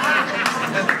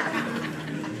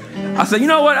I said, you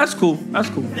know what? That's cool. That's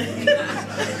cool.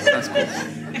 That's cool.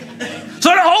 So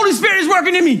the Holy Spirit is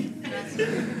working in me.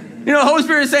 You know, the Holy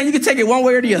Spirit is saying you can take it one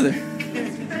way or the other.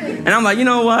 And I'm like, you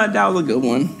know what? That was a good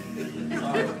one.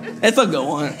 It's a good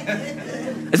one.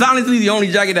 It's honestly the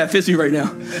only jacket that fits me right now.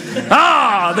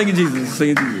 Thank you, Jesus.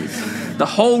 Thank you, Jesus. The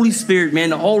Holy Spirit, man,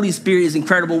 the Holy Spirit is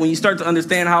incredible. When you start to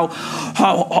understand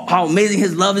how amazing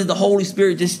his love is, the Holy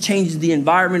Spirit just changes the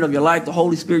environment of your life. The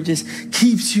Holy Spirit just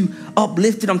keeps you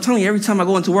uplifted. I'm telling you, every time I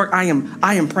go into work, I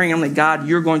am praying. I'm like, God,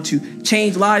 you're going to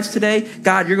change lives today.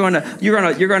 God, you're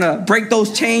gonna break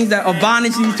those chains that are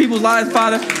bondage in these people's lives,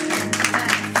 Father.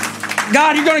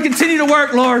 God, you're going to continue to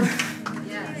work, Lord.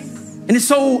 And it's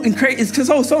so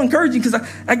encouraging because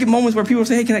I get moments where people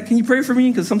say, hey, can you pray for me?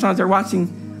 Because sometimes they're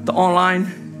watching the online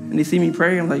and they see me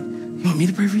pray. I'm like, you want me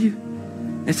to pray for you?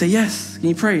 And they say, yes, can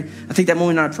you pray? I take that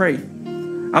moment and I pray.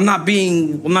 I'm not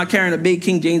carrying a big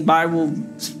King James Bible,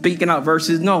 speaking out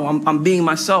verses. No, I'm being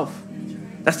myself.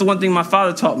 That's the one thing my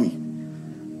father taught me.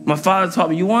 My father taught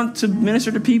me, you want to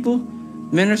minister to people?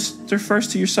 Minister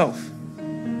first to yourself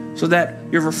so that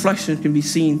your reflection can be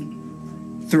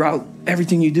seen throughout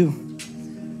everything you do.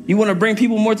 You want to bring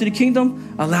people more to the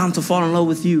kingdom? Allow them to fall in love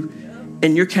with you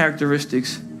and your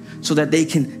characteristics so that they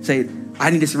can say, I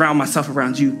need to surround myself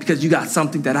around you because you got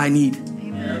something that I need.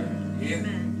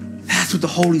 Amen. That's what the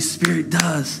Holy Spirit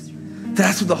does.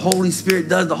 That's what the Holy Spirit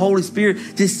does. The Holy Spirit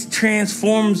just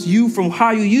transforms you from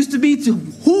how you used to be to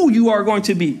who you are going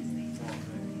to be.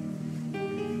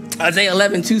 Isaiah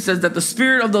 11:2 says that the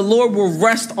Spirit of the Lord will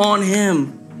rest on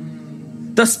him.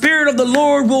 The Spirit of the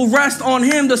Lord will rest on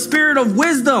him. The Spirit of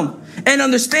wisdom and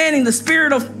understanding, the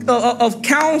Spirit of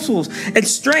counsels and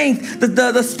strength,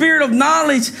 the Spirit of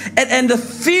knowledge and the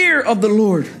fear of the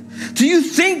Lord. Do you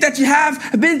think that you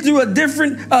have been through a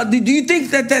different, do you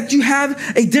think that you have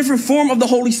a different form of the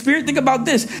Holy Spirit? Think about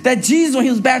this, that Jesus, when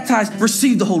he was baptized,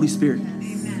 received the Holy Spirit.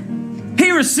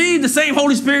 He received the same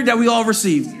Holy Spirit that we all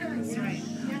received.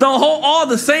 All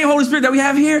the same Holy Spirit that we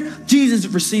have here, Jesus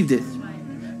received it.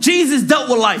 Jesus dealt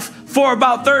with life for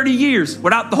about 30 years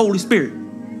without the Holy Spirit.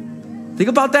 Think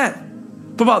about that.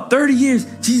 For about 30 years,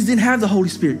 Jesus didn't have the Holy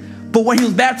Spirit. But when he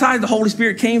was baptized, the Holy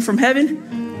Spirit came from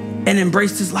heaven and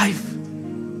embraced his life.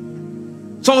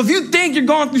 So if you think you're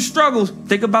going through struggles,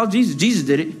 think about Jesus. Jesus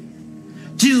did it.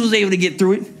 Jesus was able to get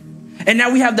through it. And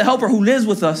now we have the Helper who lives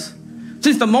with us.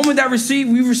 Since the moment that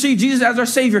we received Jesus as our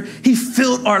Savior, he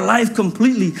filled our life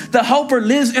completely. The Helper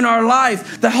lives in our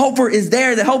life. The Helper is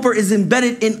there. The Helper is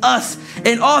embedded in us.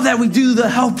 And all that we do, the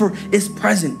Helper is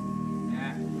present.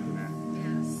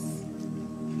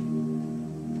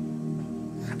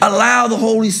 Allow the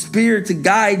Holy Spirit to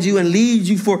guide you and lead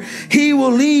you, for he will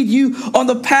lead you on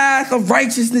the path of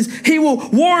righteousness. He will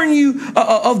warn you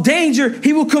of danger.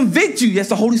 He will convict you. Yes,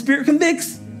 the Holy Spirit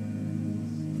convicts.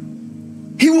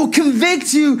 He will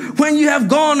convict you when you have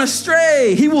gone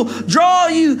astray. He will draw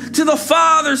you to the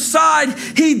Father's side.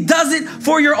 He does it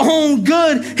for your own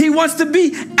good. He wants to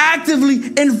be actively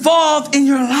involved in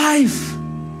your life.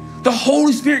 The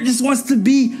Holy Spirit just wants to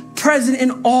be present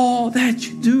in all that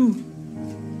you do.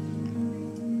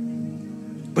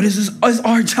 But it's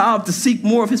our job to seek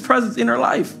more of his presence in our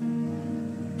life.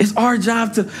 It's our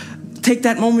job to take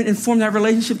that moment and form that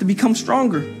relationship to become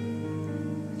stronger.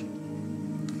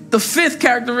 The fifth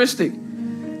characteristic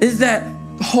is that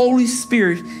the Holy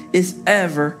Spirit is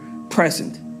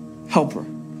ever-present helper.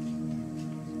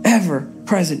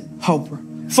 Ever-present helper.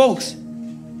 Folks,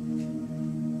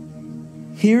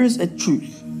 here is a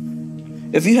truth.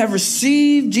 If you have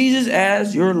received Jesus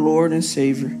as your Lord and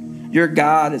Savior, your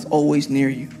God is always near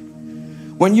you.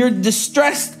 When you're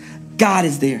distressed, God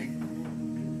is there.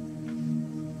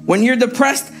 When you're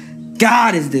depressed,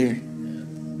 God is there.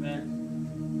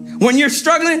 When you're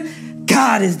struggling,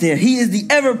 God is there. He is the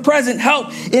ever-present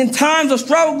help in times of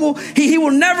struggle. He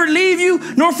will never leave you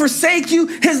nor forsake you.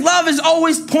 His love is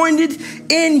always pointed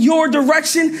in your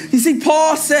direction. You see,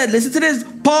 Paul said, listen to this.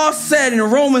 Paul said in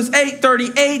Romans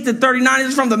 8:38-39, this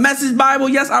is from the Message Bible.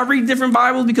 Yes, I read different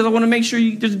Bibles because I want to make sure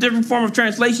there's a different form of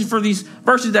translation for these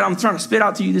verses that I'm trying to spit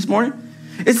out to you this morning.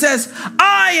 It says,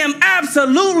 I am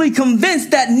absolutely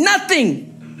convinced that nothing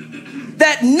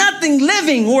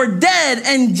living or dead,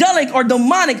 angelic or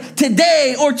demonic,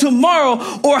 today or tomorrow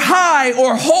or high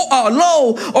or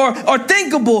low or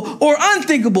thinkable or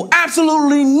unthinkable,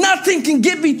 absolutely nothing can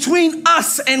get between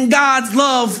us and God's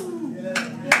love.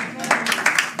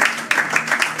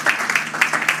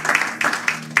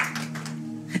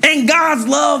 And God's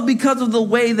love, because of the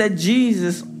way that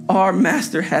Jesus, our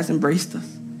master, has embraced us.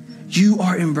 You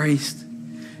are embraced.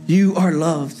 You are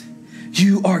loved.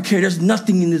 You are cared. There's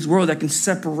nothing in this world that can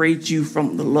separate you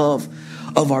from the love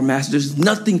of our master. There's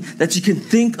nothing that you can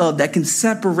think of that can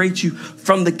separate you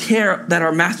from the care that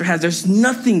our master has. There's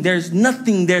nothing. Tell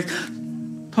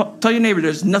your neighbor,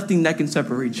 there's nothing that can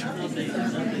separate you.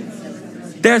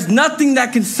 There's nothing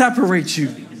that can separate you.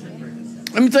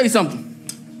 Let me tell you something.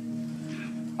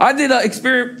 I did a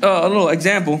little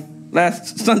example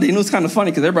last Sunday, and it was kind of funny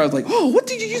because everybody was like, oh, what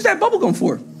did you use that bubble gum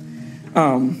for?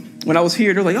 When I was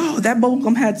here, they're like, oh, that bubble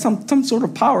gum had some sort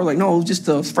of power. Like, no, it was just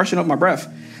to freshen up my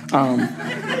breath.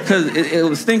 Because it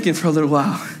was stinking for a little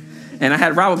while. And I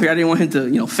had Rob up here. I didn't want him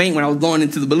to, faint when I was blowing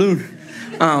into the balloon.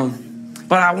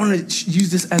 But I want to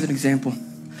use this as an example.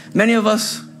 Many of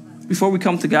us, before we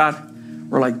come to God,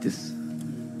 we're like this.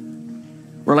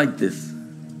 We're like this.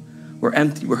 We're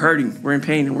empty. We're hurting. We're in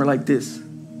pain. And we're like this.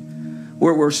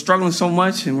 We're struggling so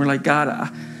much. And we're like,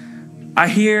 God, I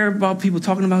hear about people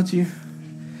talking about you.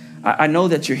 I know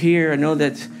that you're here. I know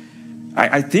that,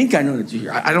 I think I know that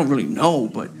you're here. I don't really know,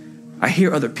 but I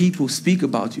hear other people speak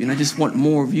about you, and I just want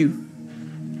more of you.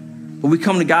 But we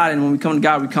come to God, and when we come to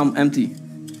God, we come empty.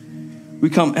 We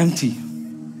come empty.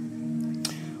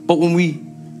 But when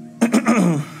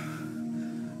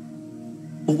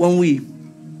we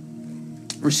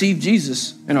receive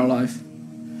Jesus in our life,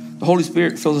 the Holy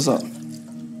Spirit fills us up.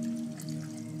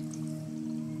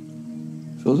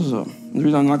 Fills us up. The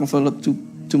reason I'm not going to fill it up too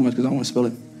much because I don't want to spill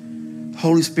it. The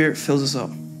Holy Spirit fills us up.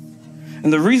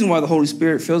 And the reason why the Holy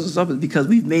Spirit fills us up is because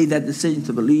we've made that decision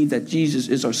to believe that Jesus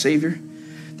is our Savior,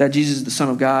 that Jesus is the Son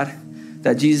of God,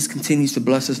 that Jesus continues to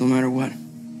bless us no matter what.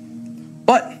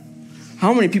 But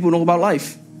how many people know about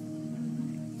life?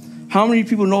 How many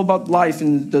people know about life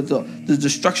and the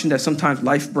destruction that sometimes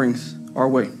life brings our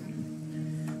way?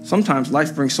 Sometimes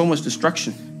life brings so much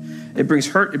destruction. It brings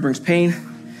hurt. It brings pain.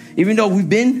 Even though we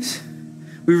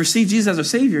received Jesus as our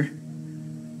Savior,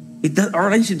 our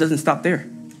relationship doesn't stop there.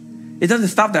 It doesn't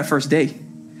stop that first day.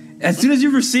 As soon as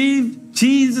you receive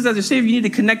Jesus as your Savior, you need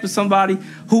to connect with somebody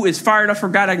who is fired up for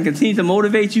God that can continue to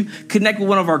motivate you. Connect with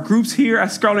one of our groups here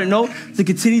at Scarlet Note to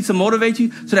continue to motivate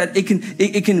you so that it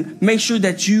can make sure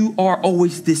that you are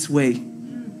always this way.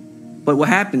 But what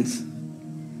happens?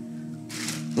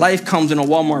 Life comes in a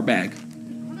Walmart bag.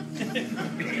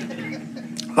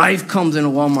 Life comes in a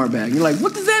Walmart bag. You're like,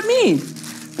 what does that mean?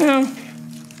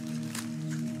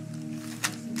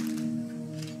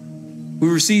 We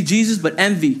receive Jesus, but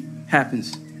envy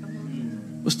happens.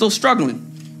 We're still struggling.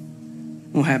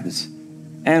 What happens?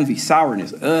 Envy,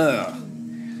 sourness. Yeah,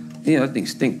 that thing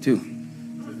stink too.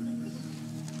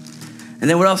 And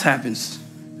then what else happens?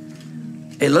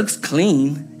 It looks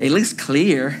clean. It looks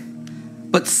clear.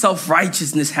 But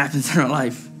self-righteousness happens in our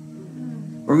life.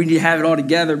 Where we need to have it all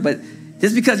together. But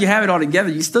just because you have it all together,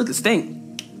 you still can stink.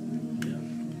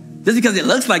 Just because it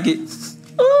looks like it,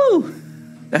 ooh,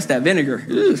 that's that vinegar.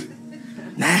 Ooh.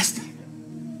 Nasty.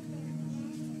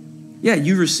 Yeah,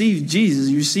 you received Jesus,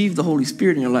 you received the Holy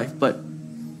Spirit in your life, but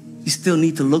you still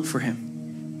need to look for him.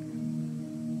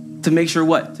 To make sure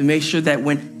what? To make sure that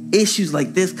when issues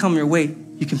like this come your way,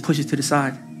 you can push it to the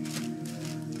side.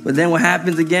 But then what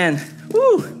happens again?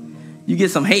 Woo, you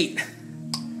get some hate.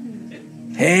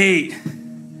 Hate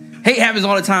happens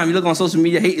all the time. You look on social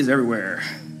media, hate is everywhere.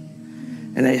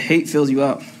 And that hate fills you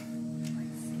up.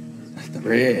 That's the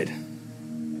bread.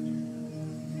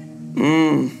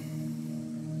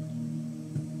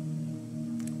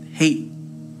 Hate.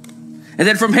 And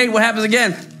then from hate, what happens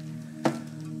again?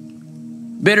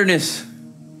 Bitterness.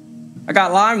 I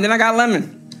got lime, then I got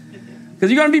lemon. Because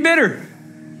you're going to be bitter.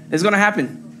 It's going to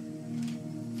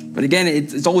happen. But again,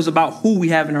 it's always about who we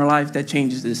have in our life that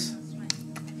changes this.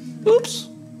 Oops.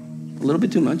 A little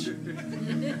bit too much.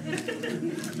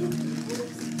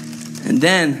 And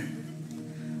then,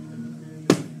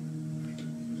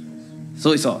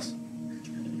 soy sauce.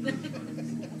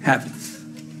 Happens.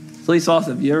 Soy sauce,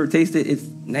 if you ever taste it, it's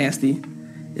nasty,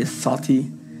 it's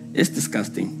salty, it's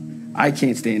disgusting. I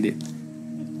can't stand it,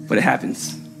 but it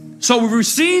happens. So we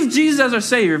receive Jesus as our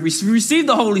Savior, we receive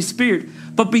the Holy Spirit,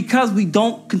 but because we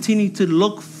don't continue to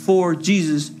look for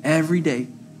Jesus every day,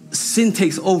 sin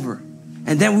takes over.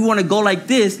 And then we want to go like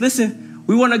this. Listen,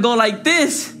 we want to go like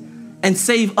this and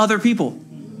save other people.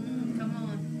 Come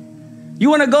on. You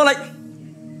want to go like...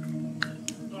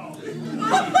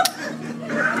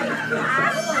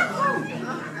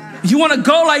 You want to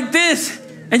go like this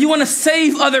and you want to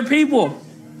save other people.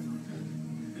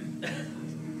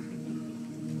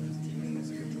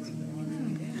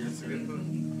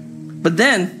 But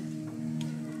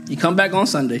then you come back on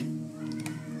Sunday,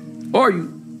 or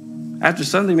after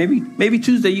Sunday, maybe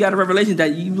Tuesday, you got a revelation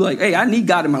that you like, hey, I need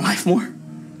God in my life more.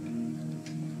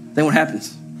 Then what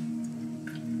happens?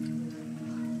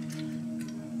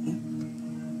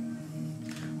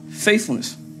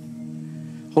 Faithfulness.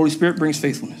 Holy Spirit brings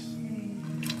faithfulness.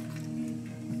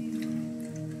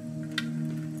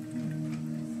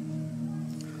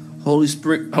 Holy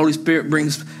Spirit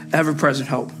brings ever-present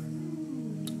help.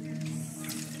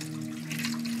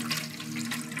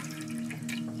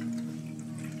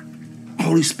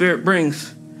 Holy Spirit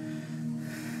brings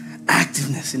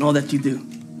activeness in all that you do.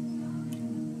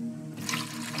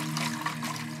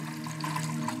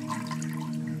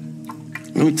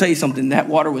 Let me tell you something. That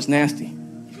water was nasty.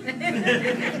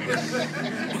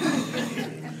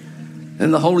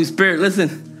 And the Holy Spirit,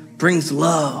 listen, brings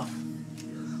love.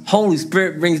 Holy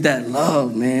Spirit brings that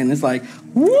love, man. It's like,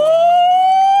 woo!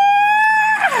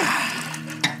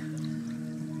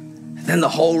 And then the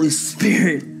Holy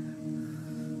Spirit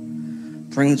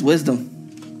brings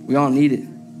wisdom. We all need it.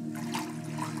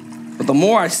 But the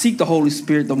more I seek the Holy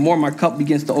Spirit, the more my cup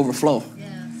begins to overflow.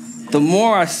 Yes. The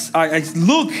more I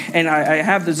look and I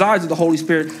have desires of the Holy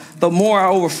Spirit, the more I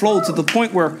overflow to the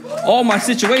point where all my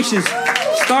situations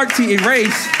start to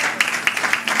erase.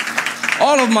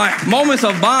 All of my moments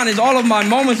of bondage, all of my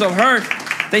moments of hurt,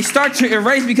 they start to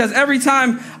erase because every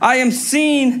time I am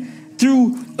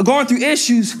going through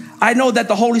issues, I know that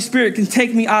the Holy Spirit can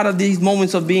take me out of these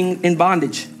moments of being in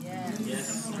bondage. Yes.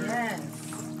 Yes.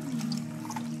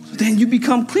 then you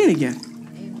become clean again.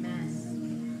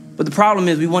 Amen. But the problem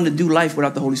is we want to do life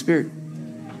without the Holy Spirit.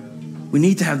 We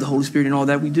need to have the Holy Spirit in all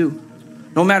that we do.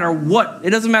 No matter what, it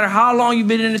doesn't matter how long you've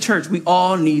been in the church, we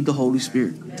all need the Holy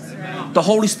Spirit. Right. The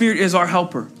Holy Spirit is our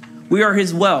helper. We are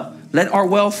his well. Let our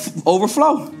well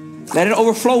overflow. Let it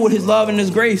overflow with his love and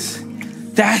his grace.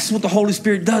 That's what the Holy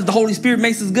Spirit does. The Holy Spirit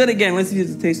makes us good again. Let's see if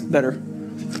it tastes better.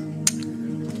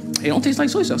 It don't taste like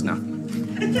soy sauce now.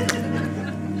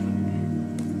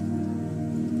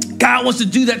 God wants to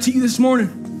do that to you this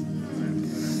morning.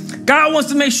 God wants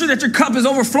to make sure that your cup is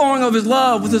overflowing of his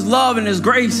love, with his love and his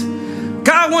grace.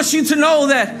 God wants you to know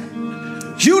that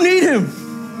you need him.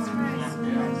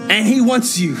 And he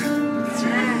wants you.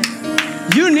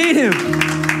 You need him.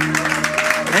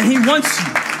 And he wants you.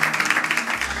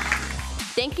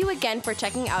 Thank you again for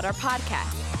checking out our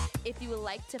podcast. If you would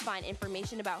like to find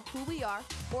information about who we are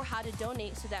or how to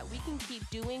donate so that we can keep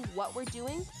doing what we're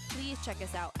doing, please check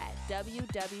us out at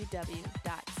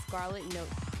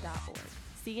www.scarletnote.org.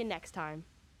 See you next time.